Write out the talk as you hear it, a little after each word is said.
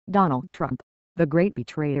Donald Trump, the great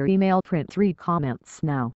betrayer. Email print 3 comments.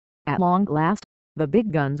 Now, at long last, the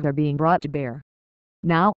big guns are being brought to bear.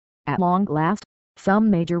 Now, at long last, some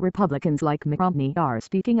major Republicans like Mitt Romney are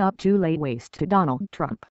speaking up to lay waste to Donald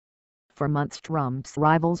Trump. For months Trump's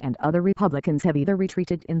rivals and other Republicans have either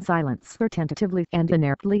retreated in silence or tentatively and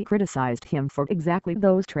ineptly criticized him for exactly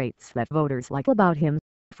those traits that voters like about him,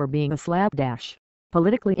 for being a slapdash,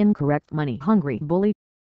 politically incorrect, money-hungry bully.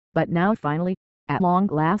 But now finally, at long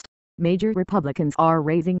last, major Republicans are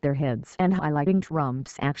raising their heads and highlighting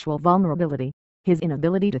Trump's actual vulnerability, his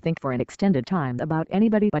inability to think for an extended time about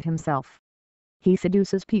anybody but himself. He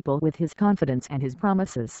seduces people with his confidence and his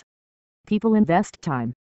promises. People invest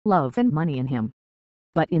time, love and money in him.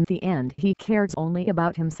 But in the end he cares only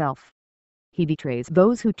about himself. He betrays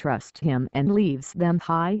those who trust him and leaves them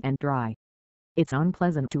high and dry. It's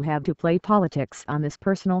unpleasant to have to play politics on this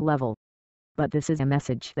personal level. But this is a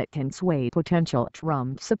message that can sway potential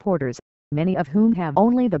Trump supporters, many of whom have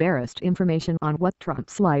only the barest information on what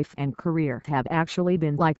Trump's life and career have actually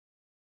been like.